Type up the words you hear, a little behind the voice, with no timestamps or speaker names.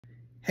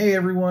Hey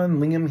everyone,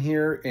 Liam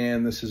here,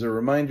 and this is a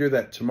reminder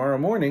that tomorrow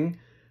morning,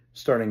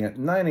 starting at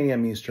 9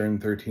 a.m. Eastern,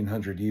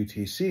 1300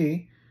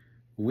 UTC,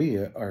 we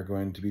are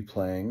going to be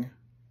playing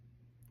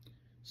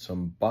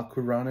some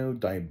Bakurano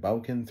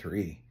Daibouken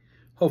 3.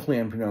 Hopefully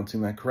I'm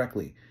pronouncing that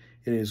correctly.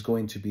 It is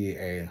going to be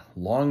a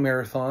long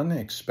marathon.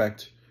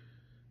 Expect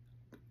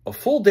a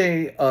full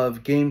day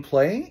of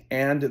gameplay,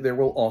 and there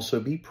will also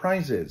be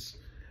prizes.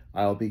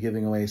 I'll be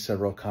giving away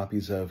several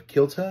copies of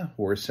Kilta,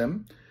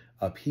 Warsim,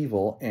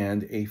 Upheaval,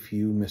 and a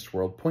few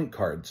Mistworld point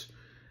cards.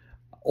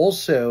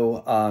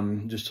 Also,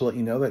 just to let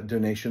you know that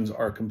donations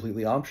are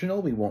completely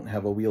optional. We won't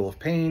have a Wheel of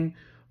Pain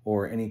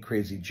or any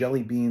crazy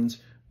jelly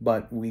beans,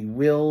 but we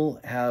will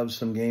have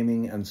some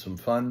gaming and some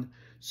fun.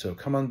 So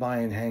come on by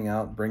and hang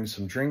out, bring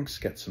some drinks,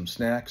 get some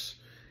snacks,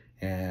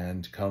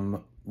 and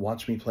come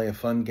watch me play a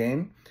fun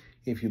game.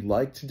 If you'd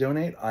like to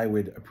donate, I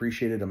would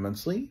appreciate it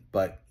immensely,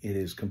 but it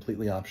is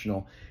completely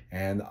optional,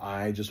 and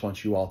I just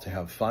want you all to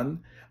have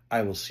fun.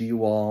 I will see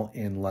you all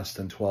in less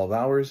than 12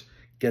 hours.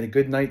 Get a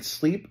good night's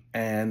sleep,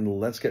 and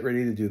let's get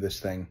ready to do this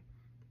thing.